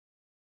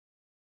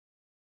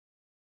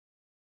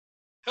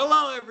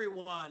Hello,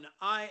 everyone.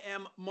 I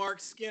am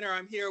Mark Skinner.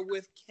 I'm here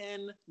with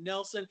Ken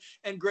Nelson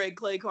and Greg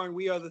Claycorn.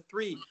 We are the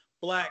three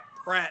Black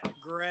Pratt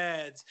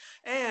grads.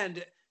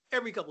 And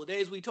every couple of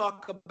days, we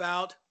talk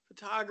about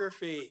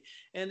photography.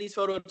 And these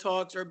photo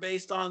talks are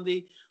based on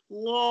the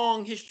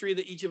long history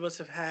that each of us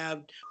have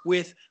had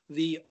with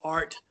the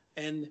art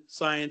and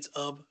science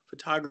of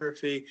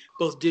photography,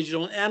 both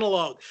digital and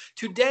analog.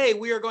 Today,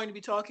 we are going to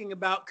be talking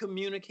about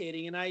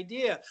communicating an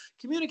idea.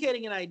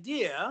 Communicating an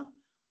idea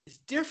is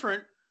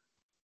different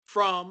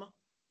from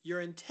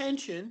your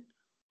intention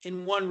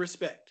in one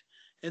respect,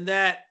 and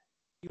that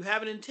you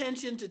have an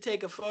intention to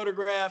take a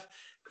photograph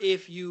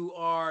if you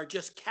are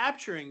just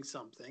capturing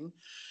something,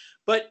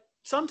 but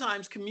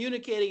sometimes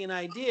communicating an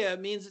idea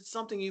means it's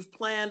something you've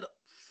planned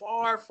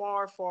far,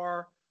 far,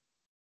 far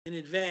in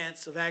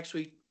advance of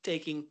actually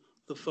taking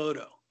the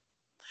photo.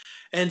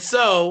 And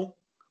so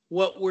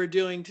what we're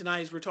doing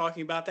tonight is we're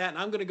talking about that, and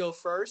I'm going to go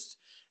first,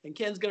 and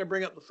Ken's going to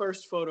bring up the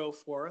first photo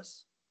for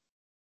us.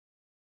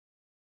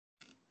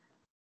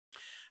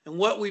 And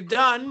what we've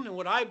done, and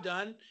what I've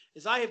done,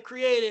 is I have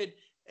created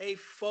a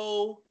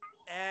faux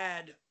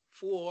ad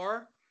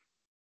for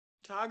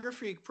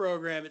photography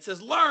program. It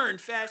says, learn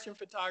fashion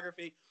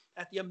photography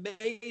at the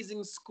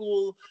amazing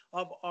School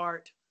of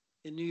Art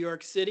in New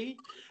York City.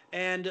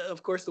 And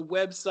of course, the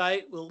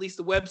website, well, at least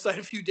the website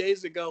a few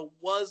days ago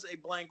was a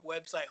blank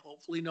website.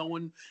 Hopefully no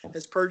one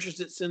has purchased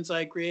it since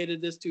I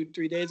created this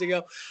 2-3 days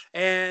ago.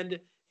 And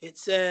it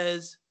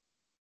says,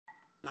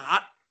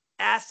 not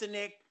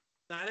arsenic,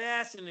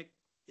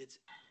 it's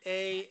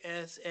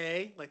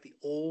ASA, like the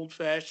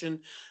old-fashioned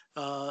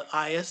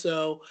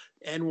ISO,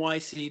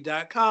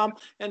 NYC.com,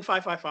 and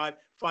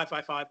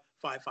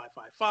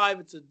 555-555-5555.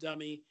 It's a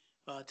dummy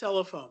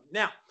telephone.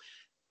 Now,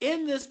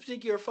 in this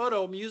particular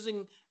photo, I'm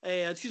using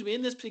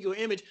in this particular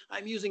image,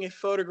 I'm using a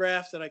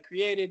photograph that I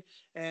created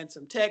and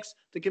some text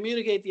to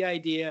communicate the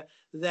idea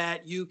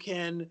that you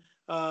can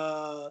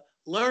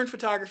learn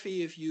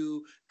photography if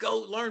you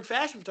learn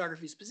fashion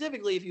photography,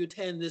 specifically if you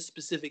attend this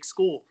specific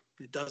school.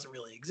 It doesn't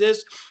really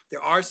exist.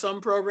 There are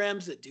some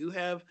programs that do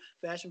have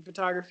fashion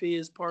photography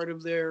as part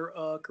of their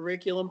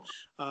curriculum.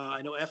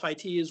 I know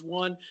FIT is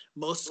one.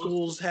 Most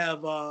schools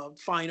have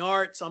fine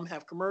art. Some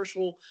have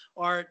commercial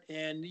art,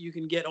 and you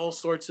can get all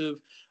sorts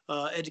of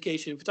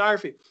education in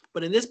photography.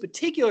 But in this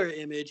particular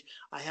image,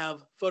 I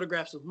have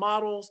photographs of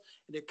models,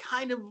 and they're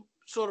kind of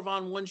sort of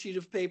on one sheet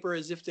of paper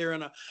as if they're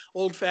in an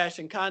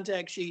old-fashioned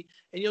contact sheet.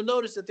 And you'll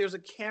notice that there's a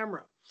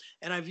camera.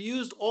 And I've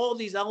used all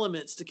these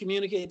elements to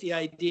communicate the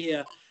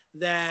idea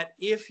that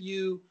if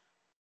you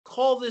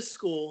call this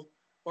school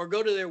or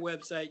go to their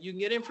website, you can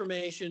get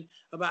information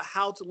about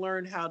how to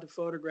learn how to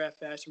photograph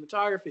fashion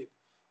photography.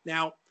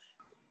 Now,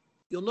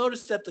 you'll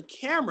notice that the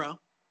camera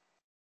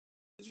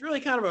is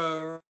really kind of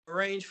a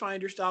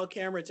rangefinder style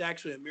camera. It's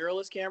actually a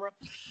mirrorless camera,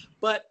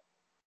 but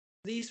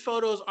these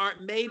photos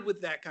aren't made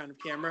with that kind of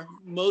camera.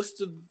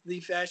 Most of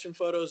the fashion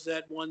photos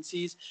that one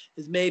sees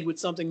is made with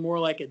something more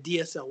like a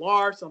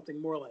DSLR,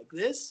 something more like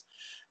this.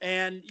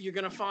 And you're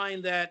going to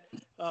find that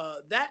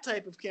that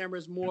type of camera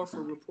is more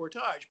for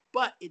reportage,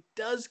 but it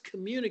does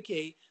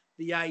communicate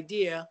the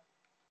idea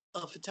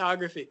of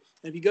photography.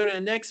 And if you go to the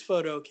next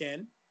photo,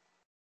 Ken,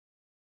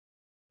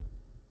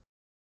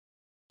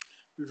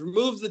 we've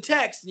removed the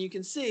text, and you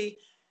can see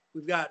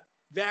we've got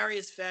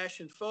various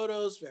fashion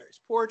photos,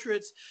 various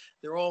portraits.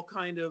 They're all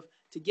kind of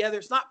together.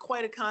 It's not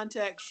quite a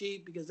contact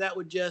sheet because that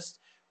would just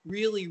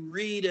really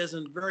read as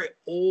a very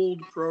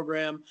old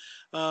program.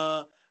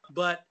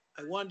 But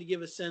I wanted to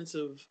give a sense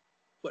of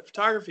what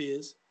photography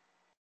is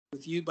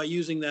with you by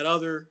using that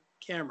other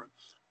camera.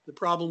 The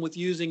problem with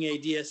using a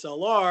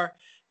DSLR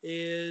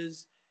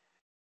is,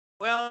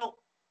 well,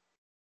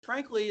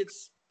 frankly,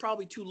 it's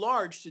probably too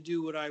large to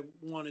do what I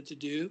wanted to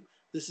do.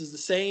 This is the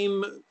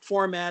same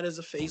format as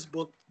a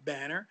Facebook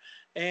banner.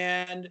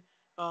 And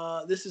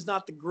this is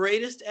not the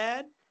greatest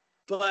ad,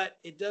 but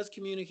it does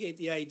communicate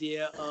the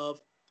idea of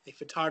a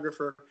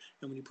photographer.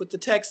 And when you put the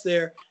text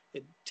there,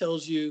 it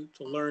tells you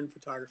to learn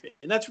photography.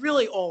 And that's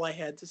really all I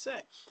had to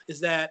say, is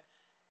that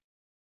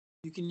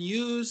you can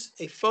use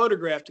a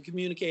photograph to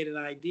communicate an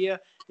idea.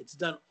 It's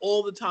done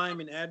all the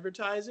time in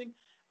advertising.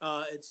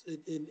 It's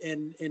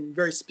in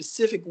very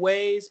specific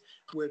ways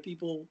where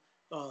people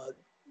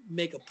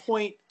make a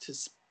point to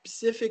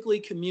specifically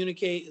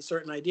communicate a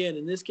certain idea. And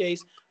in this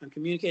case, I'm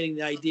communicating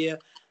the idea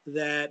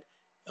that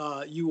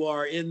you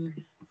are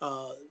in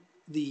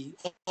the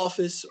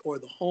office or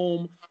the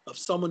home of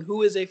someone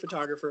who is a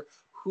photographer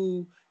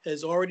who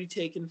has already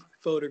taken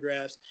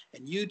photographs,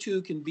 and you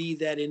too can be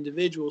that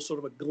individual, sort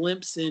of a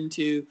glimpse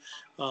into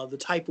the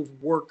type of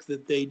work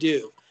that they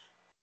do.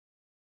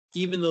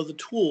 Even though the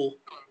tool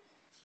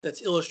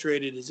that's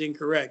illustrated is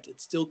incorrect,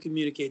 it still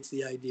communicates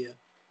the idea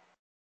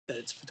that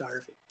it's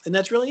photography. And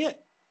that's really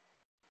it.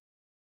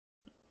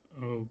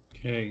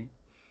 Okay.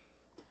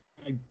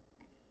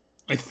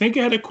 I think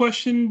I had a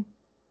question,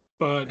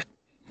 but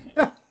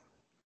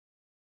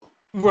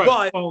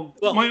right. Well,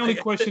 my only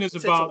question is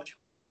said so about much.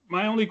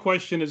 my only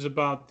question is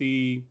about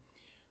the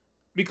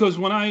because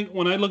when I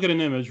look at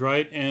an image,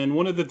 right, and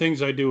one of the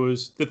things I do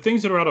is the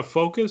things that are out of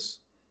focus,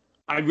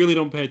 I really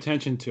don't pay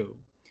attention to.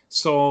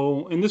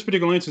 So in this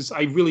particular instance,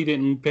 I really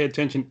didn't pay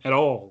attention at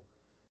all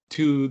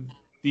to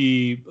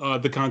the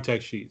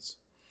contact sheets.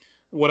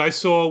 What I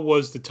saw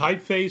was the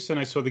typeface and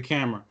I saw the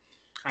camera.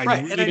 I Right.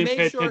 And really I didn't made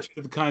pay sure, attention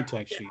to the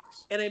contact yeah,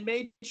 sheets. and I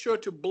made sure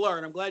to blur,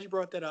 and I'm glad you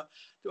brought that up,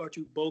 or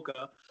to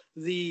Boca,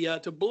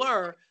 to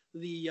blur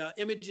the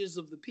images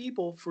of the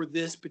people for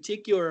this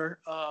particular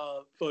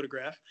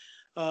photograph.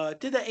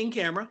 Did that in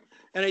camera,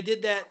 and I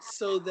did that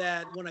so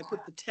that when I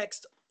put the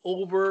text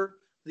over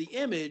the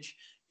image,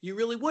 you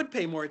really would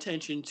pay more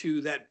attention to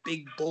that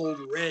big bold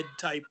red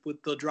type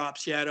with the drop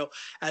shadow,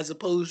 as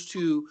opposed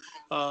to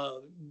uh,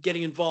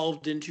 getting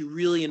involved into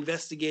really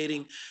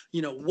investigating,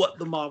 what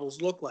the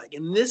models look like.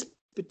 In this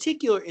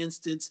particular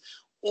instance,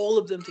 all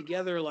of them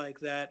together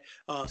like that,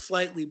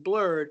 slightly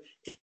blurred,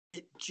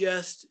 it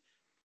just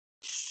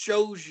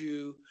shows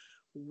you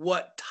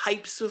what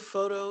types of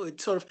photo. It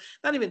sort of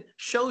not even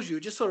shows you,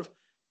 it just sort of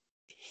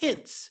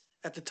hints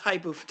at the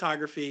type of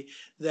photography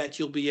that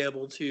you'll be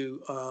able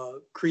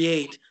to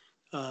create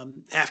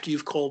after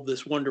you've called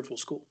this wonderful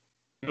school.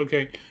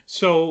 Okay.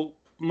 So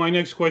my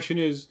next question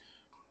is,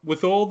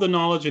 with all the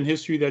knowledge and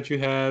history that you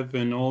have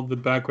and all the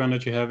background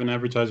that you have in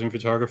advertising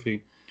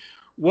photography,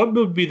 what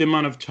would be the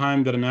amount of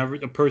time that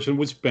a person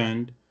would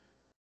spend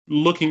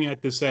looking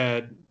at this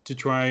ad to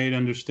try and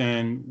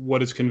understand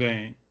what it's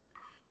conveying?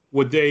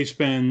 Would they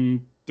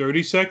spend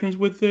 30 seconds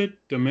with it,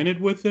 a minute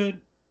with it,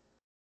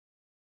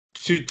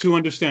 to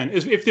understand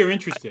if they're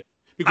interested?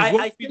 Because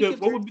I think if what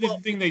they're would be the well,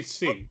 thing they all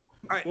see?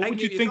 right, What I can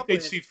would you give you a think couple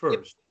they'd of see answers.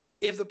 first?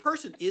 If the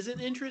person isn't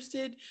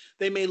interested,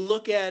 they may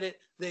look at it.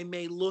 They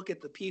may look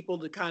at the people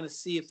to kind of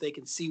see if they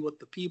can see what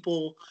the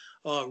people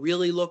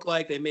really look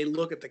like. They may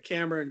look at the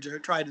camera and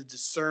try to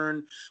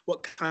discern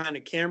what kind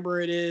of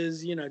camera it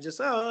is. Just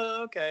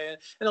okay, and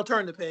they'll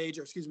turn the page,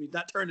 or excuse me,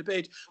 not turn the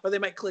page, or they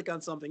might click on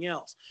something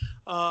else.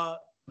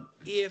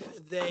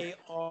 If they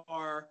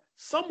are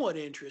somewhat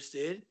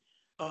interested,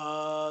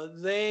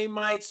 they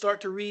might start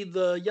to read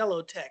the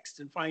yellow text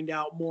and find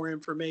out more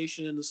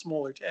information in the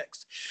smaller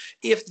text.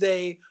 If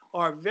they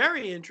are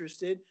very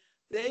interested,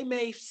 they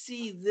may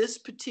see this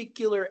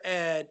particular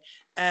ad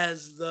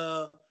as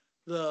the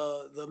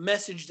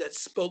message that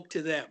spoke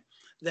to them,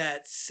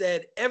 that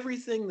said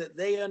everything that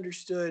they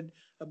understood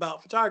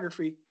about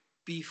photography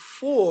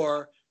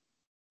before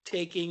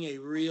taking a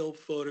real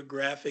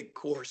photographic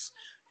course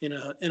in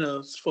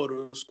a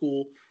photo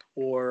school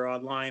or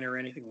online or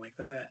anything like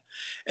that.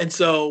 And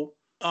so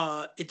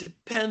it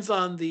depends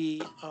on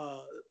the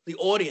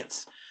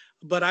audience,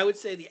 but I would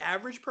say the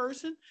average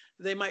person,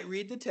 they might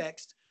read the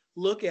text,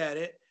 look at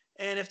it,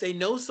 and if they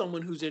know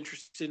someone who's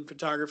interested in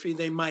photography,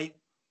 they might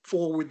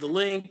forward the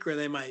link, or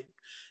they might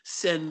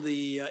send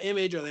the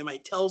image, or they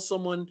might tell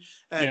someone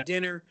Yeah. at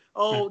dinner,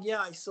 oh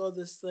yeah, I saw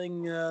this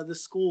thing,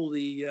 this school,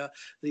 the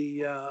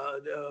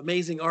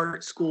amazing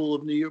art school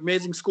of New York,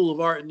 amazing school of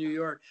art in New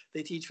York.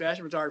 They teach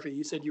fashion photography.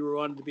 You said you were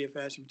wanted to be a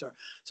fashion photographer.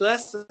 So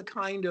that's the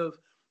kind of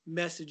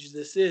message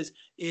this is.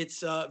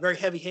 It's very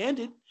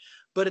heavy-handed,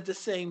 but at the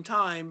same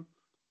time,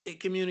 it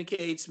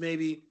communicates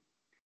maybe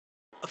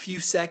a few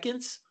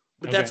seconds,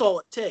 but that's Okay. all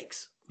it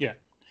takes. Yeah.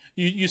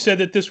 You said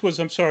that this was,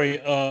 I'm sorry,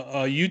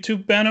 a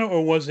YouTube banner,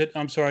 or was it,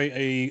 I'm sorry,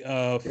 a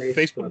Facebook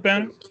Facebook.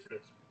 banner?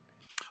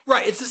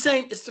 Right. It's the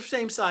same. It's the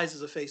same size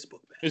as a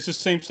Facebook banner, It's the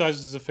same size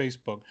as a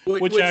Facebook,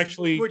 which which which,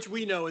 actually, which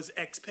we know is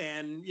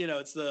XPan.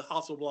 It's the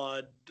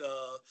Hasselblad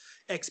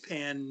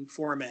XPan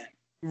format,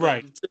 but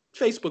right,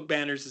 Facebook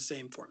banner is the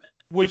same format.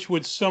 which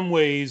would some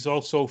ways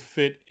also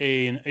fit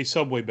a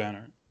Subway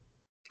banner.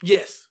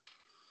 Yes,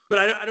 but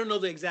I don't know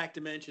the exact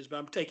dimensions, but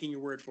I'm taking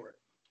your word for it.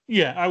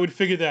 Yeah, I would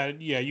figure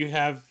that. Yeah,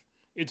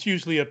 it's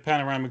usually a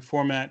panoramic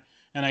format,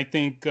 and I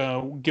think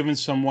given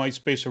some white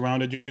space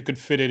around it, you could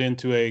fit it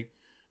into a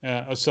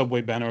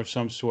Subway banner of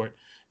some sort.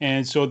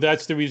 And so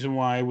that's the reason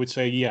why I would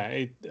say,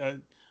 yeah,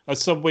 a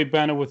Subway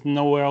banner with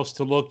nowhere else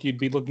to look, you'd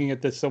be looking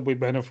at the Subway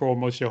banner for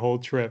almost your whole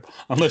trip,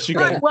 unless you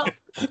got Right. Well,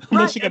 unless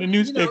right. you got a And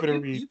newspaper to you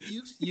read.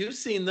 you you've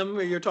seen them.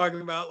 Where you're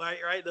talking about,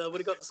 right? The what do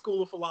you call it, the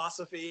School of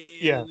Philosophy,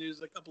 and Yeah. then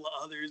there's a couple of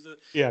others,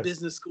 Yes.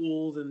 business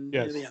schools, and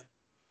Yes. yeah.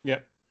 Yeah.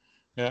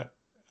 Yeah.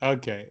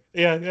 Okay.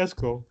 Yeah, that's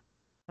cool.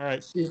 All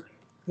right. See,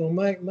 well,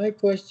 my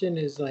question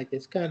is like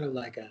it's kind of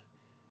like a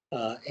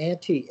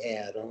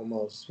anti-ad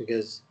almost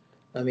because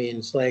I mean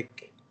it's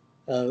like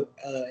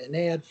an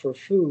ad for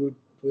food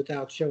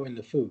without showing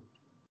the food.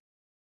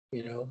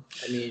 I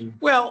mean,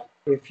 Well,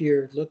 if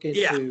you're looking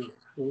yeah, to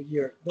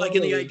you're like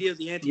in the normally idea of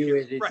the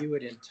anti-hero, right? you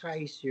would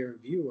entice your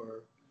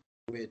viewer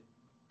with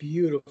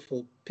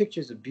beautiful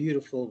pictures of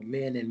beautiful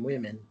men and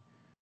women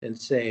and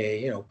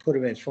say, put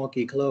them in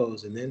funky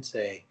clothes and then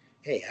say,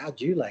 hey, how'd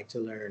you like to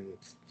learn,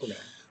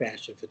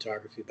 fashion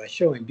photography by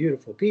showing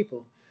beautiful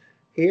people?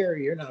 Here,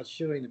 you're not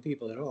showing the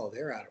people at all.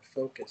 They're out of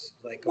focus,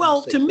 like Well,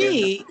 almost to like they're not.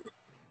 me,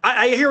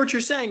 I hear what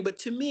you're saying, but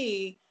to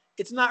me,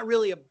 it's not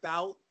really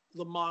about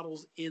the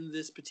models in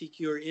this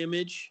particular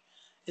image.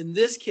 In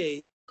this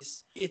case,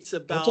 it's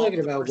I'm about talking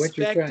the about what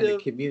you're trying to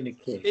perspective.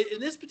 communicate. In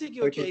this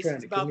particular What you're case, trying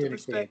it's to about the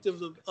communicate.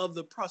 perspective of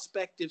the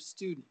prospective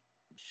student.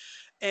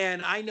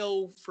 And I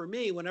know for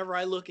me, whenever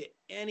I look at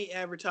any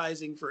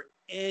advertising for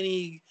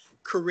any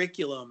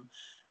curriculum,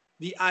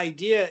 the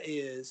idea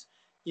is,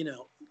 you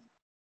know,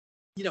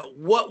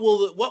 what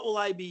will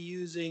I be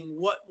using?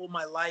 What will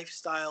my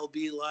lifestyle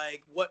be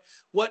like? What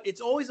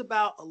it's always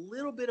about a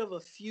little bit of a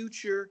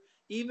future,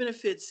 even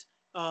if it's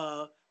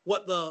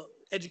what the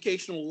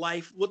educational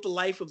life, what the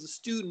life of the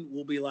student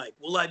will be like.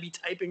 Will I be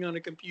typing on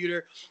a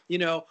computer?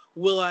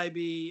 Will I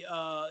be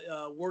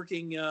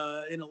working in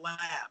a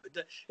lab?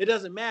 It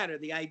doesn't matter.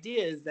 The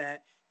idea is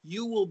that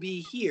you will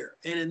be here.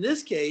 And in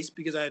this case,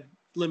 because I had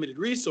limited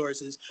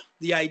resources,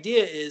 the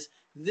idea is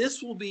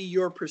this will be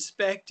your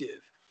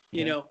perspective.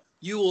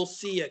 You will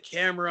see a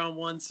camera on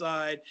one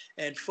side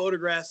and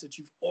photographs that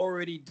you've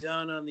already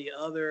done on the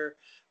other,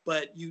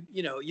 but you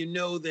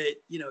know that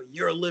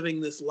you're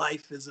living this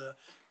life as a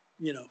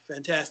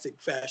fantastic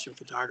fashion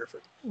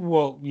photographer.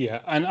 Well,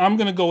 yeah, and I'm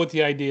going to go with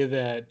the idea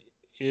that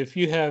if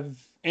you have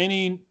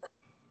any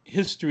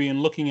history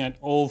in looking at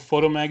old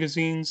photo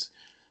magazines,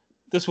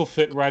 this will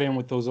fit right in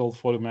with those old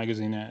photo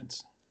magazine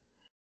ads.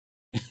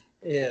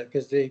 Yeah,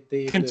 because the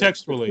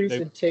Contextually,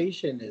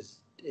 presentation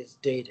is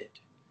dated.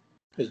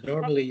 Because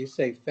normally you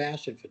say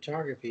fashion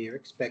photography, you're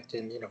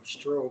expecting,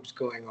 strobes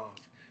going off,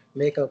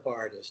 makeup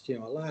artist, a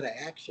lot of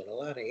action, a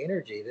lot of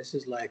energy. This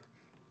is like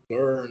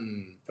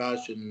learn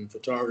fashion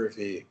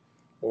photography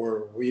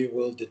or we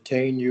will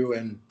detain you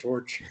and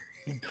torture.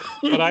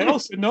 But I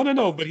also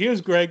no. But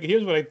here's Greg.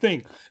 Here's what I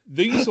think.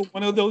 These are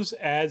one of those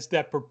ads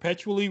that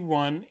perpetually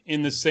run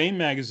in the same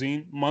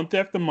magazine, month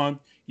after month,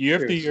 year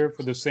after True. year,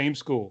 for the same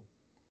school.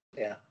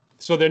 Yeah.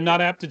 So they're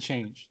not apt to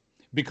change,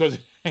 because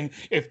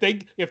if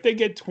they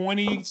get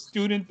 20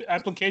 student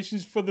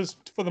applications for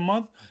the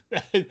month,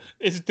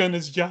 it's done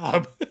its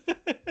job.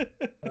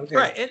 Okay.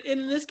 Right. And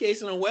in this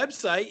case, on a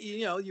website,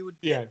 you would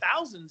Yeah, get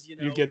thousands, you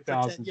get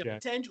thousands. Yeah.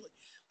 potentially.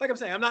 Like I'm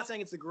saying, I'm not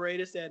saying it's the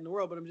greatest ad in the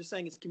world, but I'm just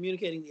saying it's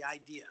communicating the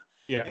idea.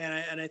 Yeah.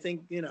 And I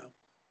think,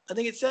 I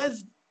think it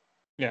says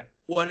Yeah.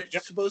 what it's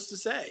Yep. supposed to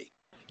say.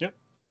 Yep.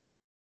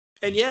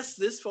 And yes,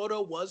 this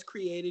photo was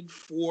created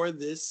for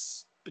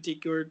this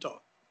particular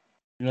talk.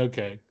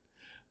 Okay.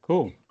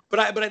 Cool. But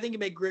I think you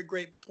make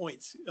great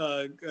points,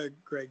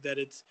 Greg. That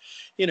it's,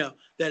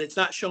 that it's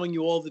not showing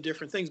you all the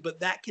different things,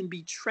 but that can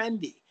be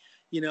trendy.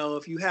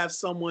 If you have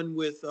someone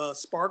with a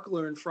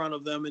sparkler in front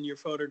of them and you're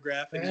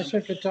photographing them.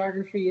 Fashion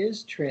photography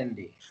is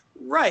trendy.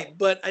 Right,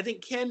 but I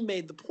think Ken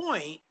made the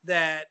point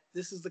that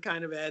this is the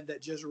kind of ad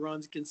that just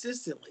runs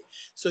consistently.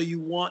 So you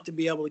want to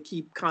be able to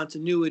keep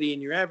continuity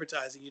in your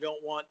advertising. You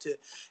don't want to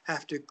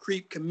have to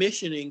keep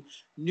commissioning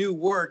new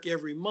work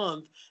every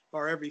month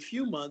or every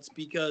few months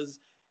because,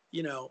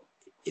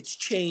 it's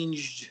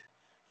changed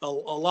a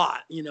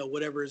lot.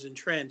 Whatever is in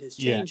trend has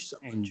changed so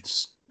much.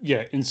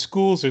 And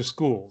schools are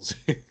schools.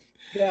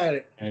 Got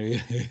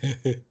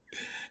it.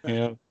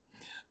 Yeah.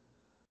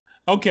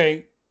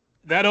 Okay,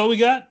 that all we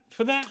got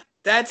for that?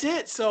 That's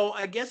it. So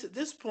I guess at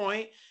this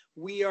point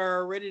we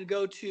are ready to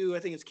go to. I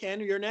think it's Ken.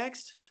 You're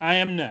next. I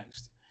am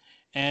next,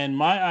 and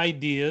my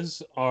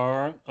ideas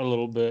are a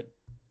little bit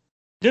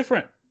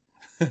different.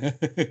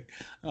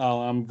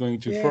 I'm going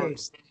to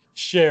first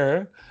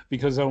share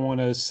because I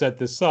want to set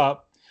this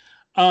up.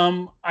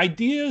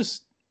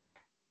 Ideas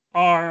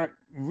are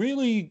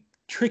really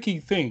tricky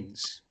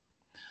things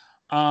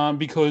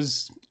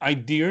because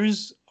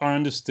ideas are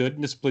understood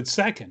in a split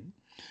second.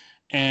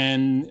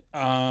 And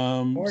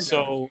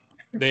so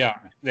they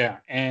are,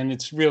 and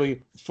it's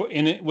really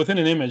within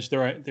an image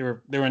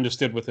they're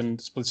understood within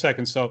a split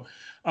second. So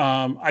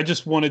I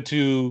just wanted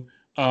to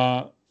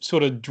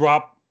sort of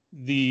drop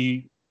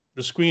the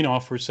screen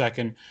off for a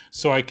second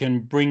so I can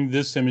bring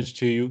this image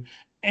to you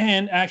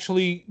and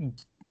actually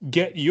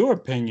get your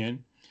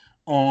opinion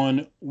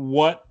on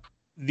what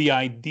the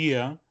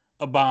idea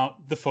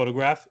about the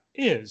photograph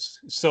is.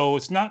 So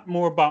it's not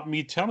more about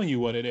me telling you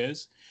what it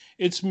is.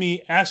 It's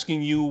me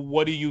asking you,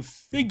 what do you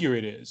figure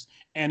it is?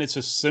 And it's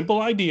a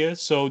simple idea,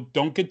 so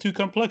don't get too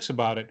complex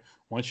about it.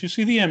 Once you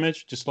see the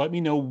image, just let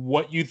me know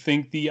what you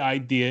think the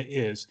idea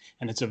is.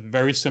 And it's a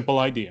very simple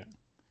idea.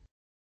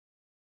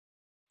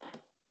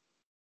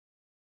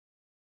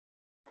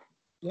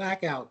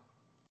 Blackout.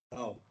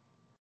 Oh.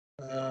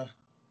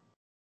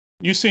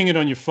 You're seeing it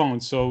on your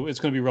phone, so it's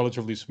going to be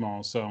relatively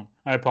small. So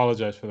I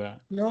apologize for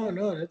that.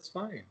 No, that's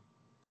fine.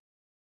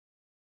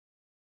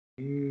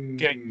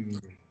 Okay.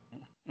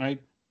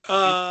 Right.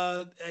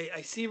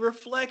 I see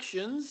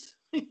reflections,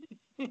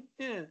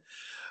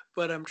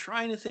 but I'm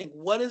trying to think.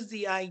 What is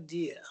the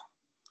idea?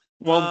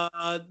 Well,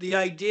 the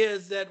idea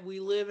is that we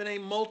live in a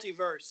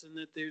multiverse, and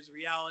that there's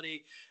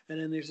reality, and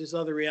then there's this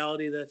other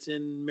reality that's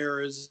in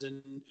mirrors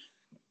and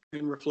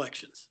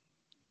reflections.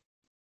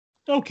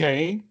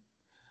 Okay.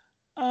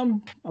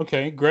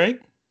 Okay,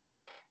 Greg.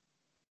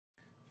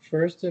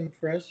 First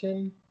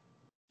impression.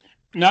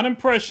 Not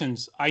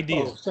impressions,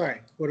 ideas. Oh,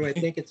 sorry. What do I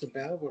think it's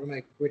about? What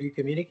are you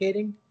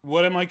communicating?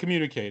 What am I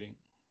communicating?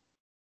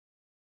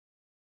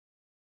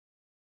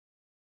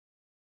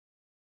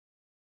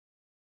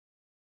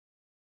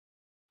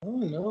 Oh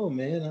no,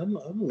 man, I'm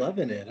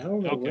loving it. I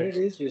don't know what Okay. it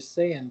is you're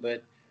saying,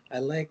 but I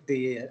like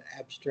the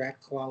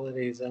abstract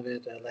qualities of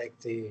it. I like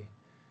the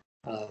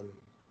um,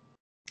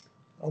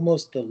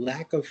 almost the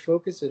lack of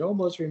focus. It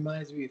almost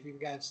reminds me if you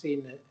guys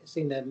seen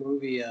that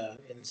movie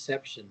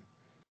Inception,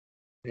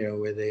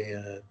 where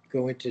they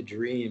go into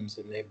dreams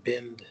and they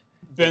bend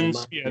their Ben's,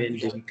 mind yeah, yeah,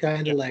 into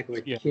kind yeah, of like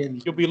what yeah.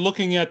 Ken. You'll be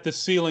looking at the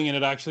ceiling and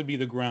it actually be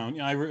the ground.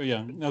 Yeah.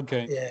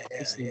 Okay. Yeah, I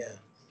yeah, see. yeah.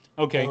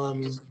 Okay.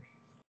 Um,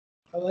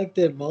 I like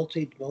the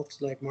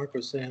like Mark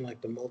was saying,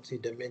 like the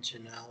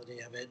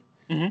multi-dimensionality of it.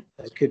 Hmm.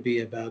 It could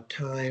be about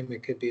time.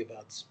 It could be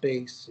about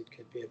space. It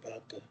could be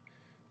about the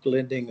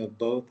blending of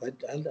both.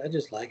 I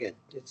just like it.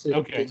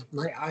 Okay.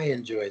 My eye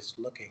enjoys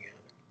looking at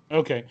it.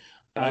 Okay.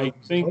 I I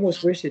think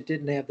almost wish it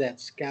didn't have that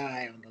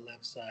sky on the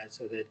left side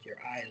so that your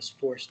eye is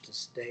forced to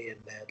stay in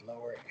that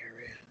lower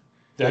area.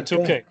 But that's go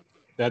ahead. okay.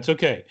 That's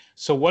okay.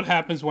 So what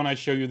happens when I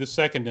show you the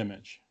second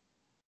image?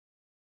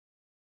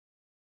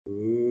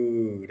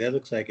 Ooh, that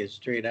looks like it's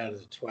straight out of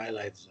the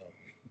Twilight Zone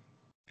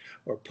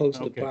or Okay.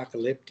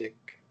 post-apocalyptic.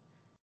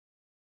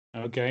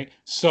 Okay.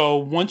 So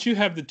once you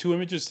have the two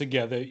images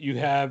together, you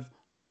have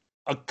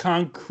a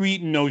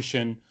concrete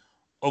notion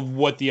of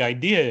what the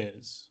idea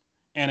is.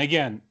 And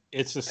again,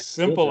 it's a I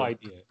still simple don't.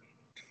 idea,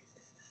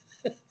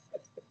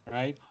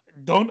 right?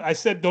 Don't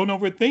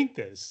overthink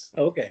this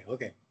Okay, okay,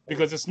 okay.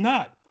 because it's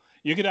not.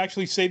 You could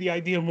actually say the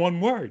idea in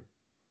one word.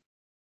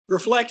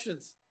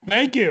 Reflections.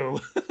 Thank you.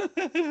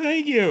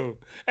 Thank you.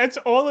 That's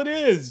all it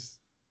is.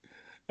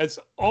 That's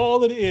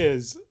all it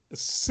is. A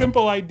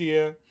simple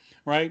idea,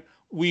 right?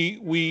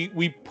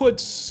 We put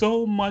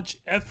so much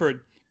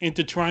effort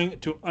into trying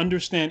to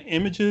understand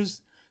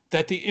images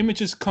that the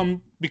images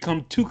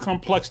become too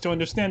complex to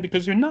understand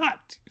because they're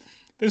not.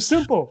 They're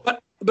simple.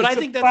 But I It's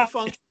think that's a about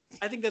function.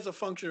 I think that's a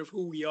function of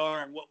who we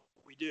are and what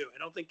we do. I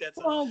don't think that's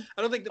a. well,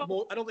 I don't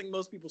think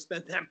most people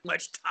spend that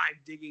much time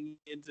digging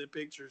into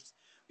pictures.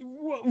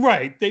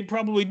 right. They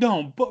probably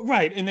don't, but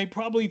right, and they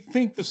probably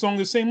think the song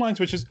the same lines,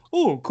 which is,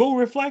 "Oh, cool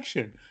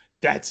reflection."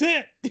 That's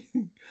it,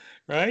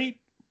 right?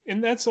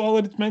 And that's all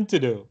it's meant to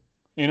do.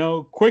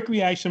 Quick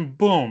reaction,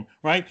 boom,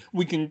 right?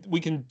 We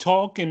can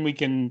talk and we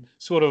can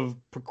sort of,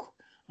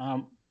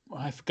 um,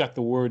 I forgot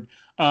the word.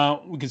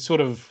 We can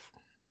sort of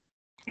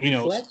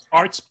Reflect?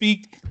 art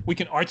speak. We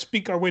can art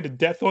speak our way to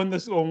death on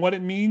this, on what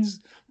it means.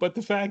 But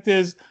the fact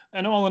is,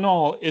 and all in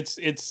all,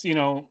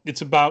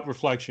 it's about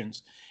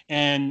reflections.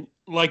 And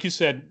like you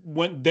said,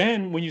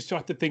 when you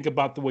start to think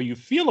about the way you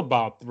feel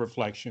about the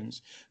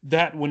reflections,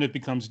 that when it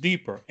becomes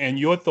deeper, and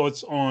your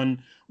thoughts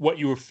on what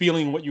you were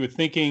feeling, what you were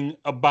thinking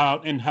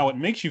about, and how it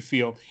makes you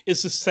feel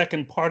is the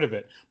second part of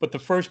it. But the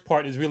first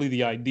part is really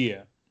the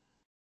idea.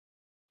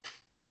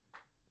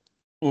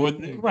 Or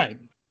Hmm. right.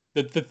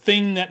 The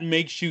thing that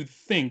makes you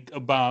think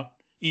about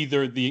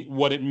either the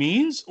what it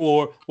means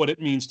or what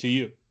it means to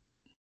you.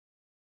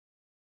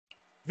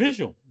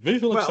 Visual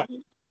Well,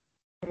 excitement.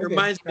 it Okay.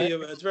 reminds me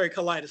of it's very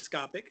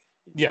kaleidoscopic.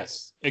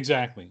 Yes,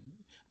 exactly.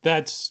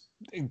 That's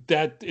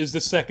that is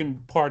the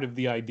second part of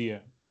the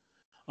idea.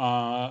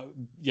 Uh,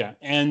 yeah,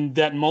 and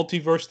that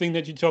multiverse thing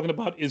that you're talking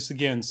about is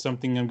again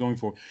something I'm going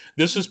for.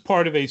 This is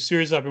part of a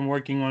series I've been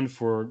working on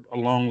for a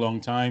long, long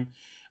time.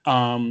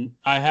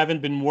 I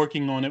haven't been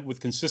working on it with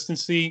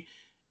consistency,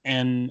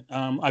 and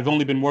I've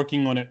only been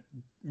working on it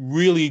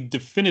really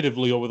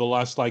definitively over the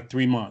last like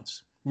 3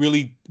 months.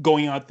 Really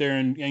going out there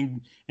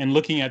and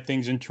looking at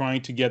things and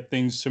trying to get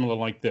things similar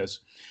like this.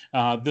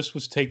 This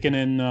was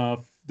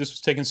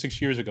taken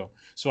 6 years ago.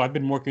 So I've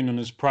been working on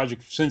this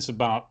project since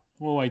about,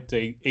 I'd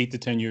say 8 to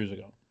 10 years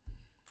ago.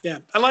 Yeah,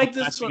 I like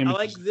this Amassing one. I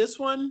like images. this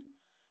one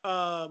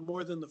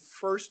more than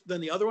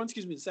the other one.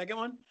 Excuse me, the second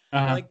one. I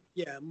Uh-huh.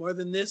 like more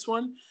than this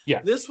one.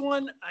 Yeah. This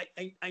one,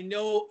 I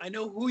know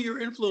who your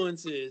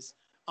influence is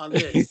on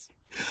this.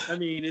 I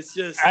mean, it's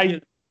just I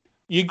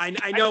you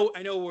I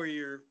know where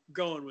you're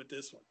going with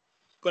this one,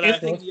 but I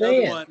it, Well, think the other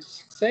say it. one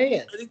Say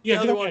it. I think the yeah,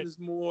 go other one ahead. is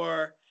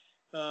more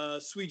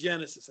sui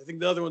generis. I think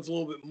the other one's a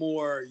little bit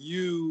more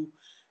you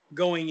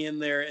going in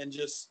there and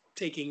just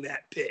taking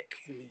that pick.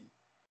 I mean,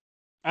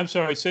 I'm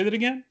sorry, say that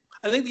again.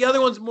 I think the other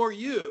one's more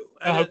you,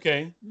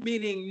 Okay.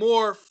 meaning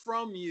more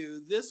from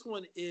you. This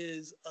one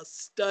is a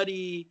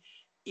study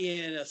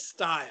in a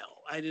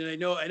style. I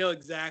know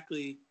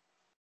exactly,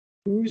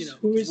 Who whose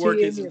is he work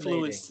has emulating?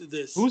 influenced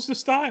this. Who's the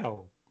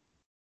style?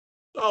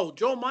 Oh,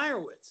 Joel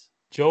Meyerowitz.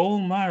 Joel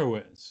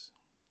Meyerowitz.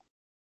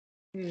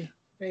 Hmm,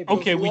 maybe.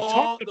 Okay, we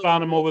talked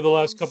about him over the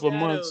last couple of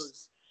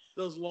months.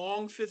 Those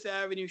long Fifth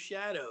Avenue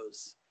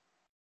shadows.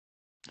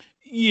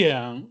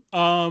 Yeah.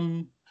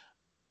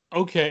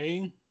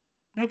 Okay.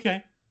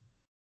 Okay.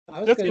 I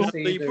was That's going to cool.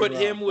 say So you put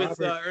either him with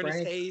Robert Ernest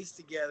Frank. Hayes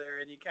together,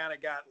 and you kind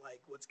of got like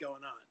what's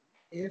going on.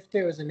 If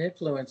there was an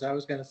influence, I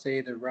was going to say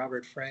either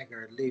Robert Frank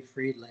or Lee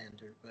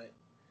Friedlander.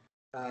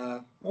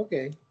 But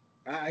okay,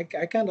 I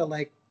kind of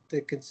like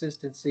the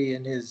consistency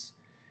in his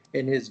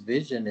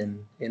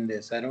vision in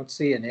this. I don't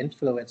see an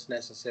influence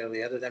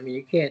necessarily. Other than, I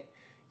mean,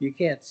 you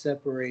can't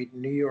separate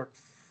New York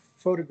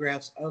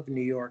photographs of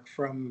New York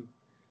from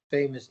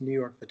famous New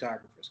York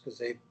photographers because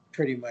they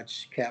pretty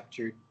much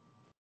captured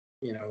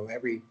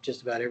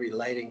just about every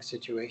lighting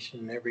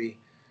situation, every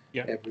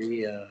Yeah.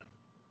 every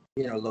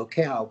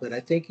locale. But I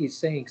think he's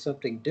saying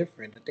something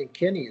different. I think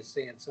Kenny is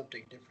saying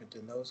something different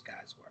than those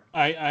guys were.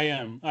 I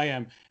am,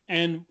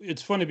 and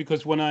it's funny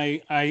because when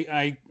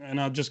and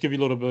I'll just give you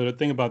a little bit of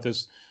thing about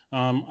this.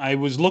 I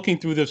was looking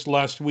through this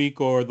last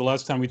week or the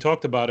last time we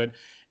talked about it,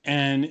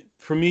 and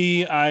for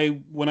me,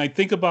 when I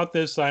think about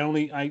this,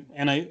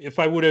 if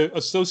I were to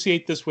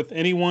associate this with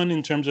anyone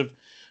in terms of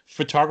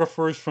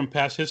photographers from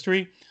past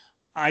history,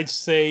 I'd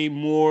say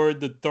more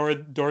the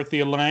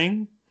Dorothea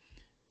Lange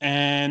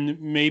and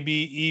maybe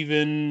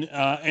even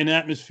an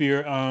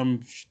atmosphere.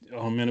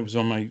 Oh man,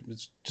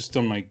 it's just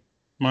on my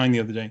mind the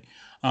other day.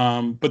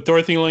 But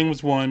Dorothy Lane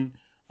was one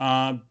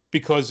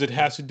because it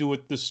has to do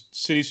with the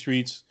city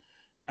streets.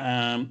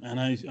 And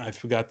I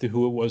forgot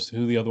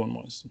who the other one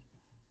was.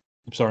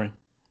 I'm sorry,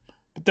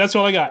 but that's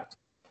all I got.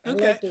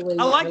 Okay,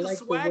 I like the like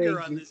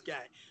swagger on this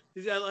guy.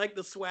 I like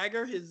the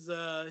swagger, his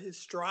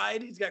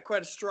stride. He's got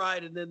quite a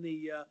stride, and then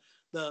the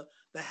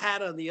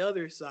hat on the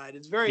other side.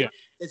 Yeah.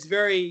 It's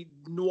very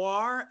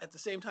noir. At the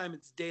same time,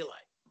 it's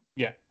daylight.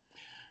 Yeah.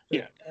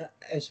 Yeah.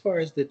 As far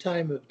as the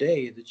time of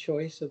day, the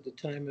choice of the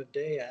time of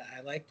day,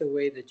 I like the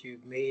way that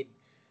you've made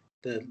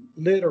the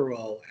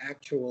literal,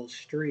 actual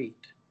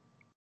street.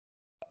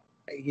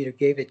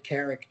 Gave it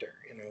character,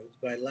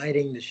 by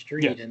lighting the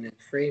street Yeah. and then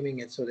framing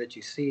it so that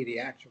you see the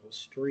actual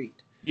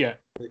street. Yeah.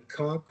 The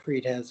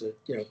concrete has a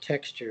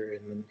texture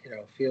and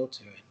feel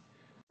to it.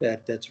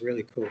 That's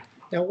really cool.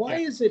 Now, why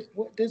is it?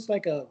 There's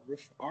like a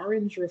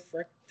orange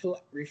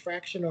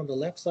refraction on the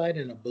left side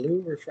and a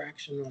blue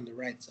refraction on the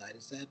right side.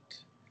 Is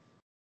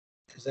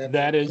that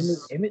That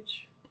is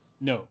image?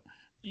 No.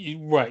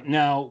 Right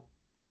now,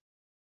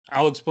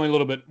 I'll explain a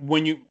little bit.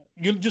 When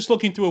you're just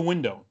looking through a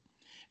window,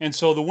 and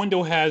so the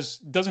window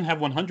doesn't have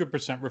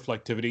 100%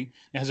 reflectivity.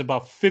 It has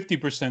about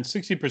 50%,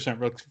 60%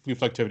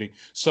 reflectivity.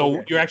 So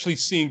Okay. you're actually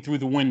seeing through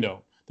the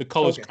window. The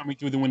color's Okay. coming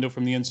through the window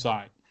from the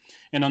inside.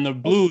 And on the Okay.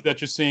 blue that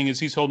you're seeing is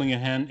he's holding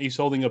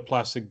a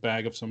plastic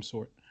bag of some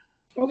sort.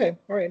 Okay.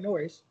 All right. No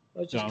worries.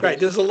 Right.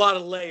 There's a lot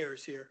of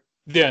layers here.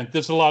 Yeah,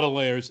 there's a lot of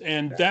layers.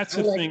 And that's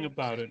the like thing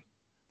about it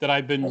that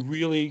I've been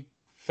really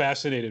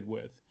fascinated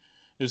with,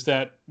 is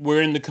that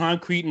we're in the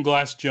concrete and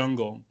glass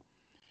jungle.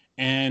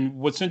 And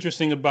what's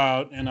interesting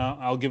about, and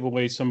I'll give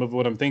away some of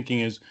what I'm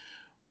thinking, is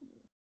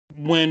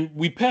when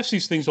we pass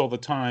these things all the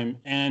time,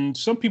 and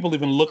some people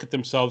even look at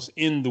themselves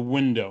in the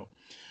window,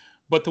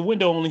 but the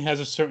window only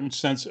has a certain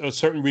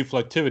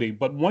reflectivity.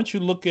 But once you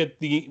look at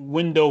the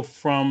window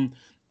from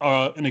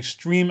an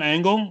extreme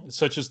angle,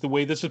 such as the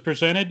way this is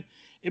presented,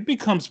 it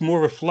becomes more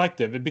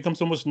reflective. It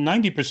becomes almost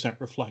 90%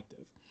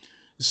 reflective.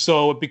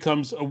 So it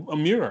becomes a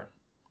mirror,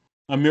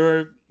 a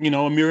mirror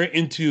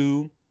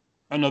into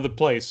another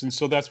place. And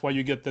so that's why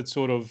you get that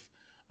sort of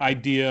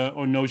idea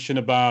or notion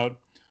about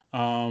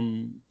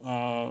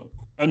another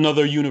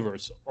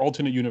universe,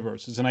 alternate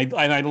universes. And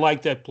I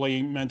like that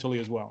playing mentally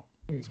as well.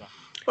 So.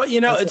 Well,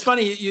 it's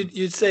funny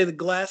you'd say the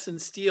glass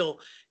and steel.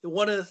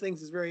 One of the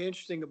things that's very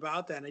interesting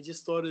about that, and I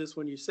just thought of this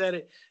when you said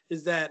it,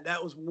 is that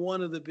was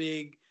one of the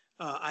big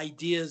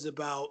ideas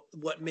about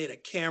what made a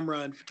camera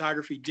and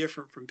photography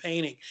different from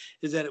painting,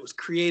 is that it was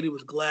created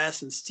with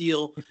glass and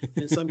steel,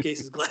 in some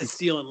cases glass,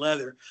 steel, and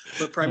leather,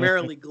 but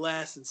primarily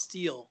glass and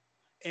steel.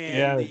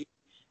 And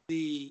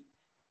the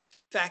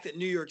fact that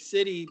New York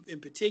City in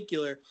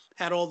particular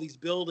had all these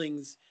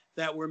buildings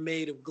that were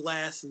made of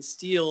glass and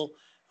steel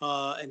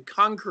and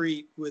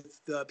concrete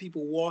with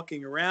people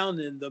walking around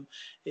in them.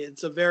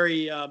 It's a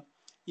very,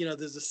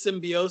 there's a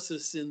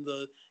symbiosis in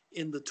the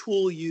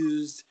tool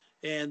used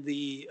and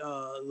the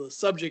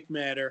subject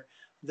matter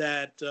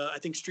that I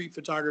think street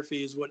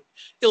photography is what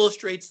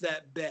illustrates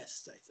that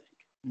best. I think.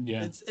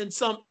 Yeah. In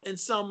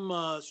some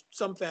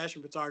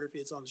fashion photography,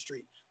 it's on the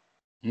street.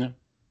 No,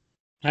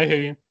 I hear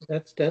you.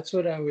 That's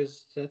why I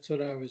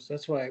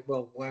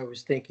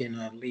was thinking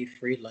Lee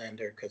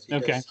Friedlander, because he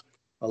does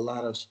a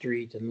lot of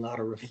street and a lot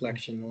of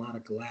reflection, a lot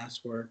of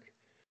glass work,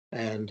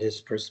 and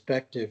his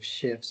perspective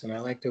shifts. And I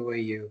like the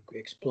way you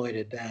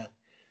exploited that.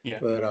 Yeah.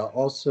 But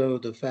also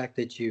the fact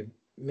that you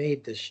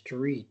made the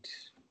street,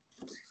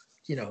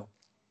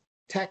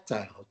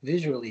 tactile,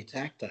 visually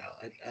tactile.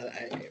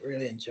 I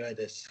really enjoy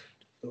the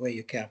way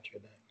you capture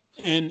that.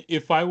 And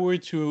if I were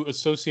to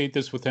associate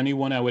this with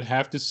anyone, I would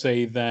have to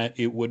say that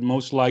it would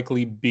most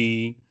likely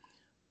be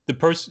the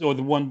person or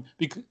the one,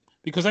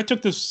 because I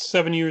took this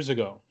 7 years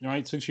ago,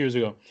 right? 6 years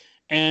ago.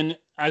 And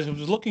as I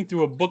was looking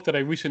through a book that I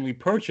recently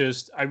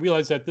purchased, I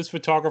realized that this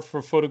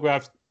photographer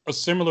photographed a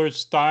similar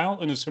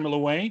style in a similar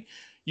way,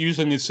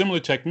 using a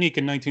similar technique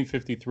in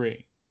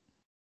 1953.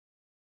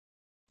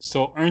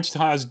 So Ernst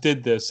Haas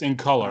did this in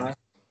color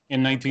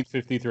in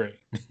 1953.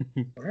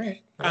 All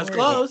right. I was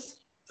close.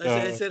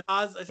 I said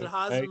Haas and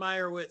okay.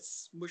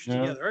 Meyerowitz mushed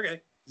together.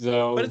 Okay.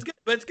 So, but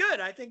it's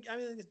good. I think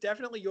it's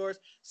definitely yours.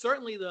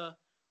 Certainly the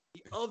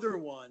other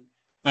one,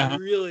 I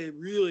really,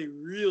 really,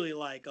 really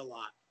like a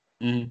lot.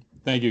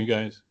 Thank you,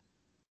 guys.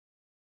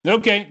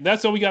 Okay,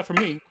 that's all we got from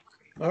me.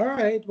 All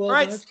right. Well, all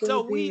right.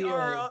 So we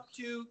are up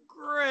to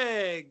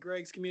Greg.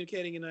 Greg's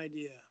communicating an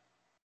idea.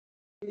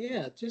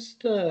 Yeah,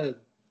 just I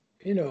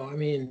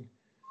mean,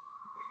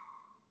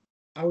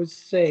 I would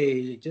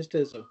say just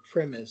as a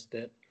premise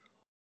that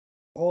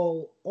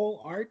all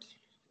art,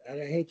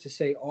 and I hate to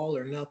say all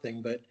or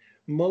nothing, but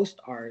most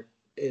art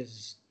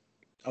is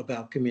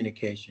about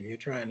communication. You're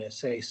trying to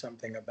say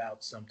something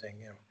about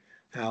something,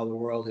 how the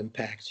world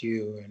impacts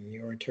you and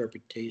your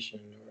interpretation,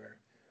 or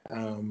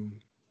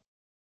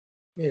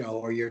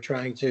or you're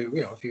trying to,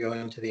 if you go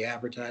into the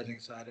advertising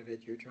side of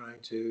it, you're trying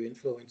to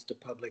influence the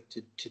public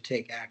to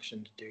take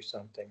action to do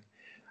something.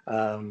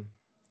 Um,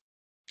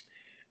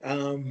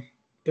 um,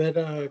 but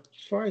as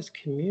far as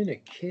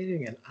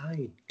communicating an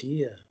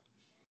idea,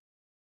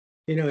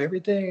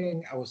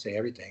 everything, I will say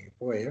everything.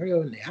 Boy, I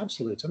go in the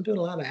absolutes. I'm doing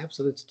a lot of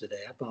absolutes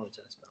today. I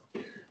apologize,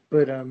 Mel.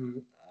 But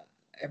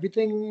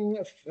everything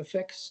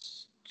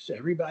affects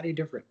everybody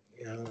different.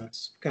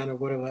 That's kind of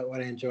what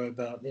I enjoy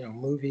about,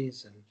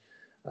 movies and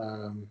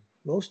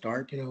most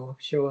art.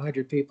 Show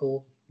 100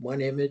 people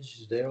one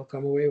image, they'll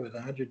come away with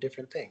 100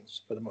 different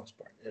things for the most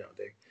part.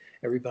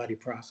 Everybody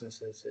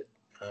processes it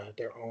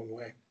their own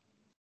way.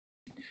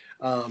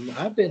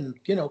 I've been,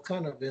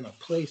 kind of in a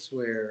place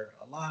where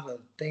a lot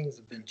of things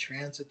have been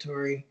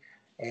transitory,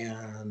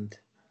 and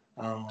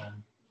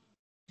um,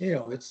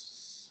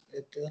 it's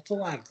a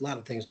lot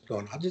of things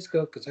going on. I'll just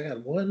go because I got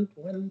one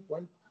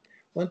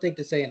thing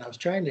to say, and I was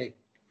trying to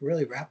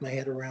really wrap my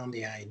head around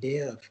the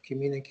idea of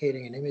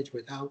communicating an image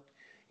without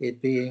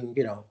it being,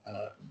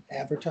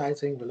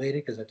 advertising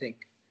related. Because I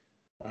think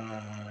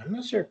I'm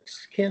not sure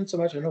Ken so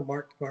much. I know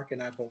Mark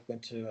and I both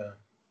went to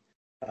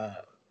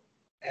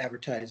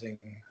advertising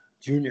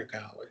junior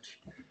college,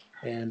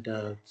 and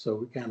so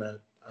we kind of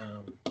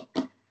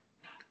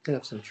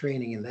have some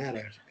training in that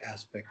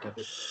aspect of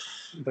it.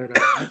 But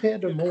I've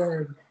had a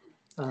more,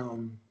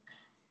 um,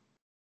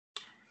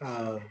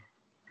 uh,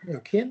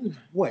 Ken,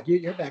 what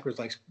your background's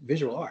like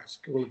visual arts,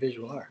 School of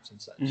Visual Arts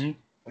and such, Hmm.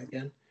 right,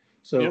 Ken? Yep.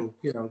 So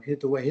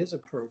the way his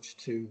approach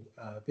to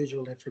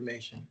visual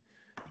information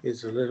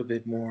is a little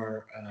bit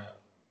more,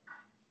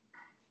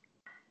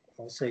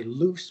 I'll say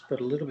loose,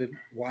 but a little bit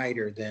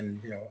wider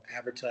than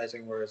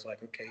advertising, where it's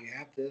like, okay, you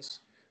have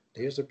this,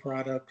 here's a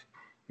product,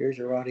 here's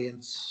your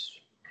audience,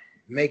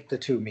 make the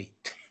two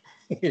meet.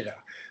 you know.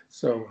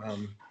 So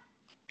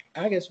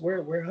I guess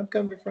where I'm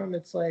coming from,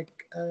 it's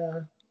like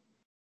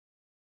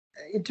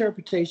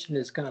interpretation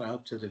is kind of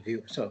up to the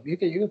viewer. So you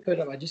can put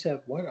up. I just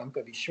have one. I'm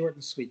going to be short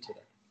and sweet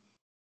today.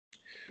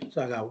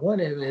 So I got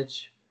one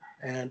image,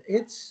 and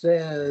it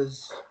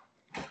says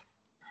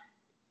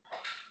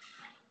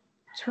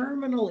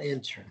terminal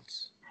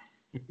entrance.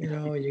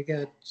 And you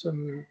got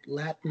some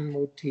Latin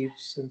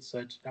motifs and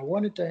such. I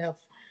wanted to have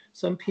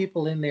some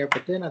people in there,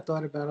 but then I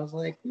thought about it. I was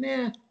like,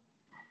 nah,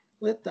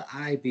 let the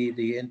I be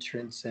the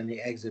entrance and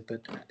the exit.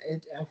 But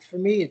for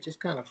me, it just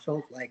kind of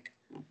felt like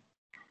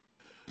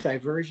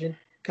divergent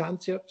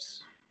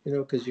concepts,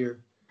 because you're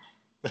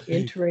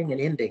entering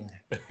and ending.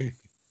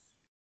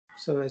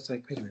 So it's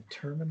like, wait a minute,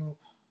 terminal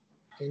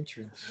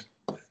entrance.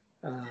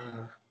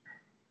 Uh,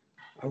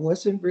 I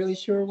wasn't really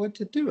sure what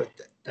to do with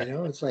it.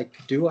 It's like,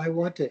 do I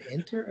want to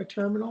enter a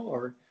terminal,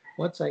 or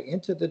once I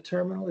enter the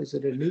terminal, is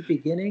it a new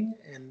beginning?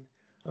 And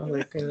I'm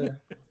like,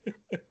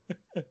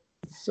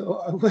 so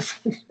I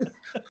wasn't,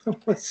 I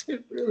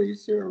wasn't really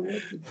sure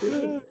what to do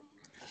with it.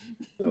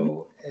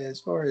 So as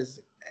far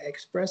as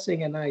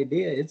expressing an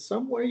idea, it's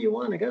somewhere you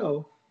want to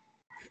go,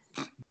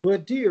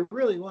 but do you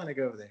really want to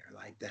go there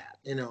like that?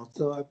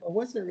 So I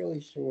wasn't really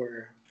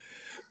sure.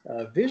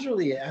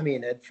 Visually, I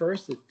mean, at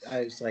first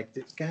I was like,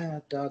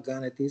 God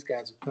doggone it, these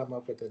guys have come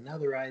up with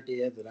another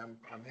idea that I'm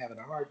having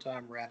a hard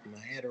time wrapping my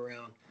head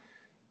around.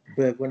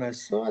 But when I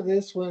saw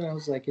this one, I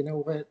was like, you know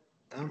what,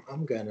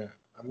 I'm gonna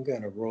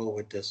roll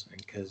with this one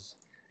because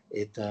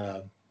it.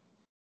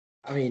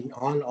 I mean,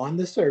 on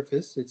the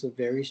surface, it's a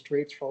very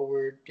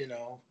straightforward, you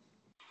know,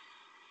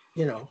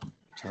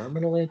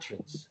 terminal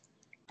entrance,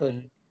 but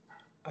Mhm.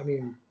 I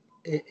mean,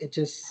 it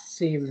just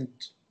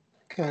seemed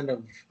kind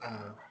of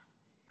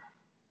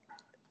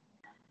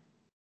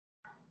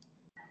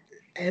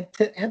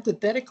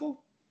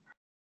antithetical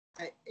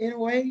in a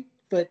way,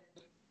 but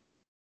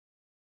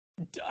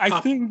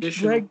I think,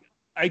 Oppositional. Greg,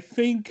 I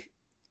think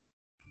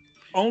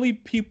only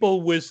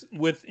people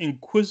with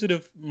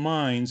inquisitive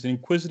minds and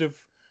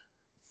inquisitive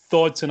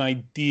thoughts and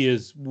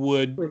ideas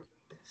would wait,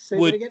 say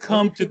that would again. Only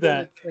come to people with,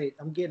 that. wait,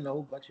 I'm getting a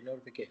whole bunch of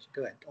notifications.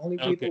 Go ahead. Only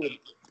Okay. people with,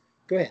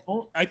 go ahead.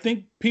 I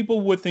think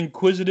people with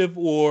inquisitive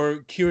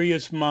or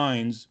curious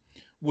minds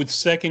would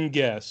second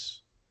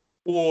guess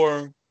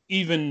or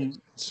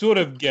even sort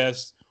of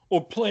guess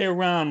or play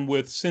around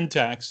with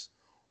syntax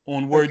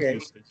on word Okay.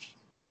 usage.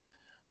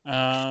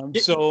 Yeah,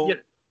 yeah, So,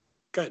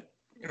 good.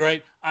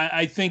 right,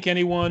 I think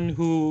anyone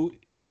who,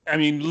 I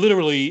mean,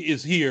 literally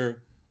is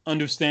here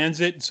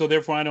understands it. So,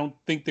 therefore, I don't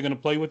think they're going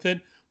to play with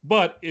it.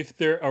 But if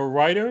they're a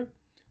writer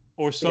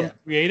or some Yeah.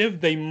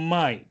 creative, they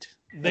might.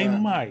 They Uh,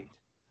 might.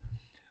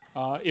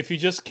 If you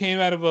just came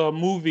out of a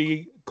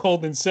movie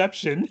called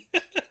Inception,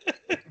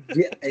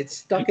 yeah, it's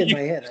stuck in you,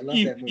 my head. I love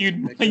that movie.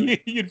 But go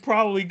ahead. you'd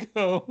probably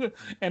go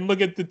and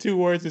look at the two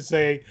words and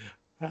say,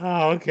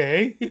 Oh,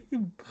 okay.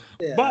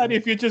 Yeah. But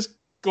if you're just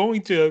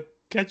going to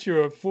catch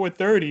your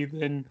 4:30,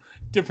 then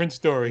different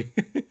story.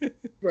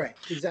 Right.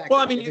 Well, I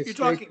Exactly. mean, If it's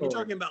you're straightforward.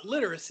 talking about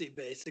literacy,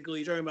 basically.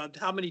 You're talking about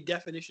how many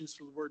definitions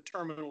for the word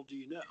terminal do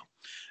you know?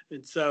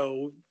 And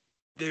so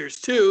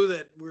there's two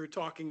that we're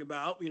talking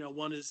about. You know,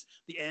 one is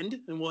the end,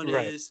 and one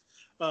Right. is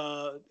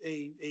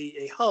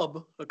a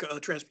hub, a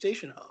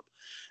transportation hub.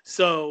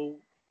 So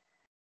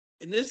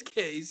in this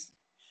case,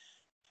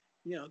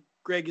 you know,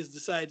 Greg has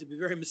decided to be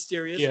very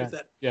mysterious with Yeah.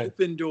 that Yeah.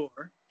 open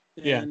door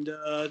Yeah.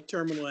 and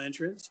terminal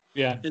entrance.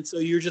 Yeah. And so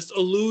you're just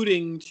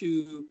alluding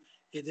to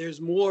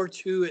there's more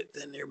to it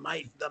than there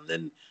might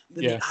than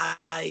the Yeah.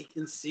 eye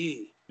can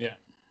see. Yeah.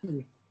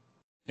 Hmm.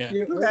 Yeah.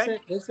 You know, Okay.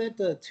 was that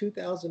the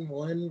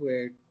 2001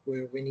 where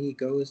when he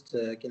goes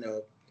to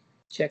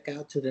check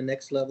out to the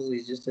next level,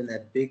 he's just in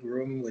that big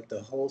room with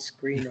the whole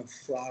screen of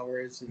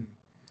flowers and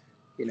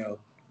you know,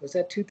 was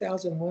that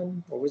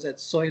 2001 or was that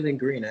Soylent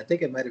Green? I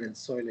think it might have been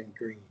Soylent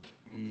Green.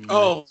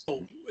 Oh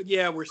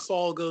yeah, where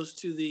Saul goes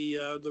to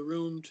the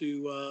room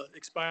to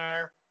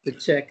expire. To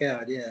check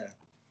out, yeah.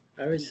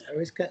 Yeah.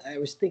 I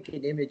was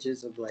thinking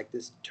images of like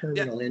this Yeah.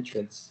 terminal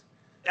entrance.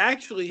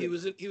 Actually, he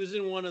was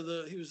in one of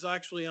the he was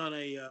actually on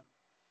a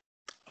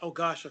oh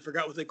gosh, I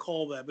forgot what they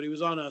call that, but he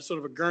was on a sort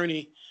of a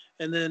gurney,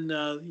 and then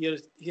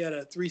he had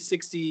a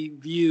 360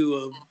 view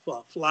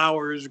of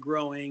flowers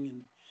growing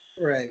and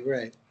Right.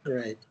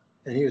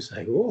 And he was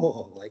like,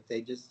 "Whoa!" Like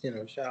they just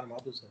shot him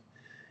up as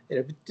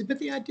a, but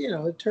the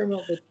idea, the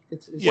terminal, but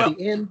it's Yeah. well,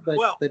 the end,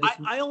 well, but it's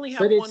I only have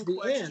but it's one the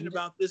question end,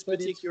 about this but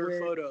particular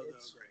photo, though,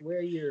 it's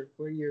Greg.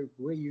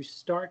 where you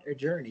start a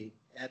journey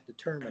at the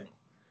terminal.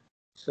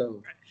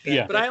 So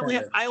Yeah. But that kind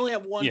of I only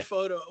have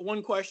Yeah.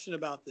 one question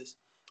about this.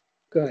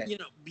 go ahead. You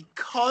know,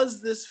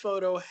 because this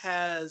photo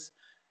has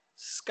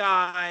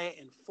sky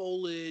and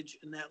foliage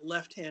in that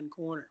left-hand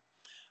corner,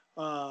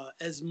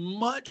 as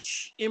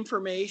much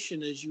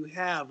information as you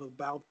have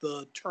about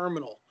the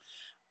terminal,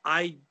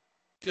 I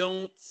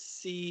don't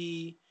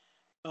see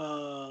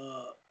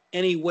uh,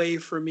 any way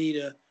for me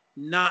to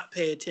not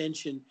pay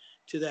attention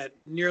to that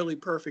nearly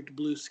perfect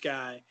blue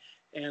sky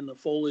and the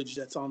foliage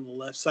that's on the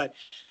left side.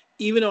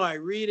 Even though I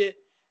read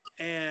it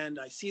and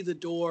I see the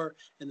door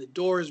and the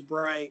door is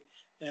bright,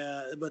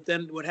 but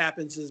then what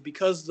happens is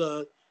because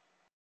the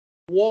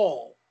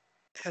wall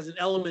has an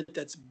element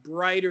that's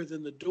brighter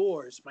than the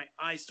doors, my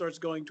eye starts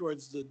going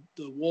towards the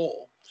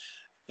wall.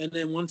 And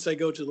then once I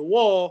go to the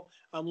wall,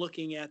 I'm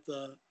looking at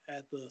the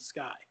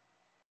sky.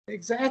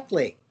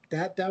 Exactly.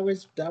 That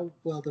was that.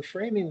 Well, the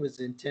framing was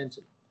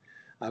intentional.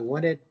 I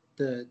wanted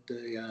the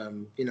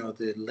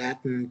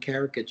Latin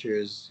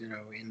caricatures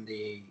in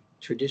the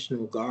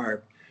traditional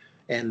garb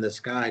and the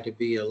sky to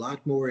be a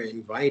lot more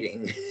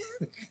inviting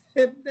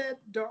and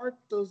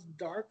those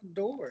dark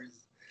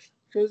doors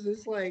because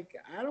it's like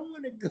I don't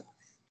want to go.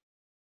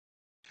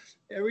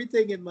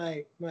 Everything in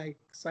my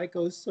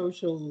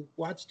psychosocial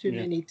watch too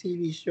Yeah. many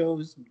TV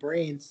shows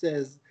brain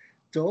says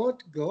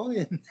don't go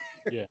in.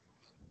 Yeah.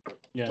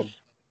 Yeah.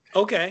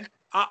 Okay,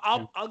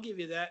 Yeah. I'll give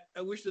you that.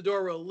 I wish the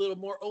door were a little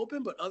more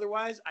open, but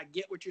otherwise, I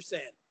get what you're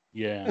saying.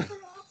 Yeah.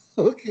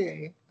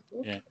 Okay.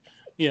 Yeah.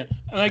 Yeah.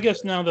 And I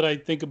guess now that I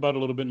think about it a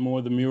little bit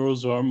more, the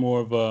murals are more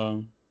of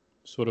a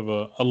sort of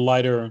a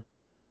lighter,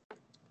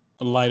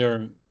 a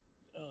lighter,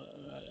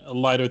 a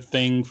lighter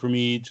thing for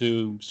me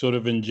to sort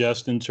of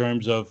ingest in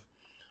terms of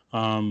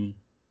um,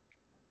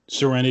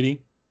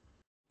 serenity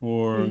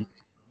or, Mm.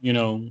 you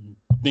know,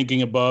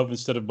 thinking above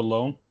instead of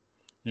below,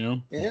 you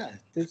know? Yeah,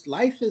 this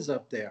life is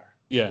up there.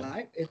 Yeah.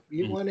 Life, if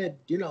you Mhm. wanted,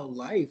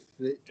 life,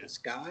 the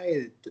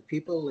sky, the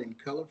people in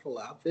colorful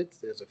outfits,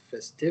 there's a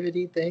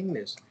festivity thing.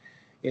 There's,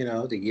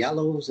 the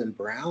yellows and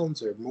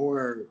browns are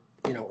more,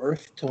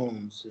 earth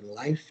tones and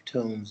life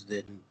tones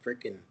than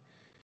freaking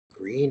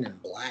green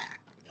and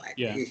black. Like,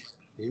 Yeah. Yeah.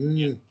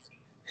 mm,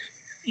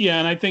 Yeah,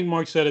 and I think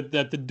Mark said it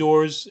that the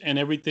doors and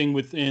everything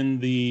within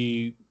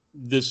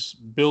this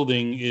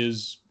building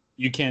is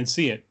you can't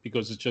see it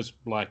because it's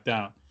just blacked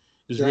out.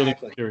 Is really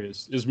exactly.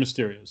 mysterious. Is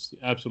mysterious. So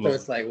Absolutely.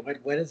 it's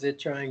like, what is it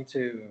trying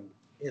to,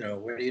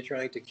 what are you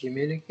trying to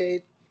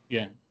communicate?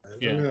 Yeah. I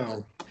don't Yeah.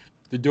 know.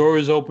 The door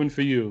is open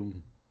for you.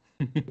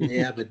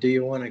 Yeah, but do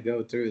you want to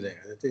go through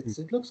there?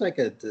 It looks like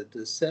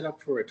the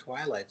setup for a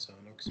Twilight Zone.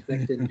 I'm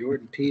expecting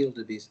Jordan Peele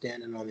to be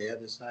standing on the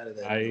other side of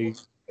that door. I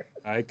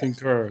I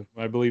concur.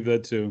 I believe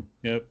that too.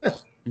 Yep.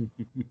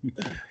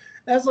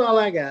 That's all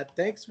I got.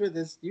 Thanks for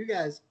this. You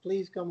guys,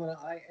 please come on.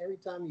 Every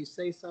time you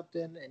say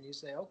something and you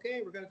say,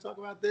 "Okay, we're going to talk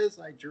about this,"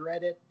 I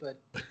dread it, but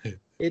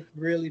it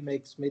really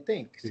makes me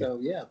think. So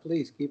yeah,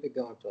 please keep it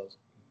going, folks.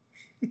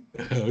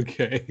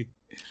 Okay.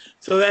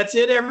 So that's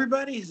it,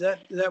 everybody. Is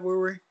that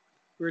where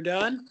we're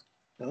done?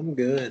 I'm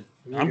good.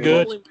 I'm I'm good.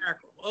 good. Holy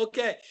mackerel.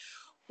 Okay.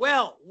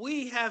 Well,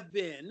 we have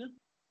been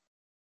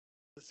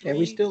the And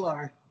we three still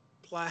are.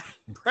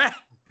 Pratt.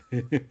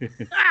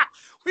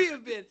 We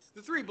have been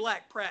the three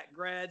Black Pratt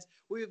grads.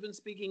 We have been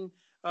speaking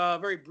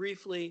very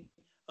briefly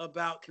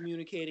about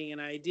communicating an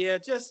idea,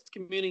 just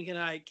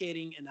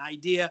communicating an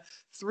idea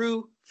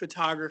through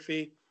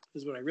photography.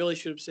 is what I really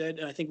should have said.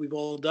 And I think we've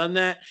all done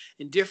that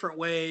in different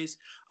ways.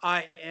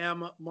 I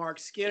am Mark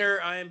Skinner.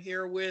 I am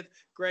here with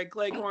Greg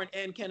Cleghorn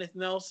and Kenneth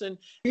Nelson.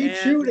 Keep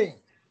shooting.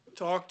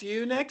 Talk to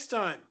you next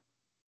time.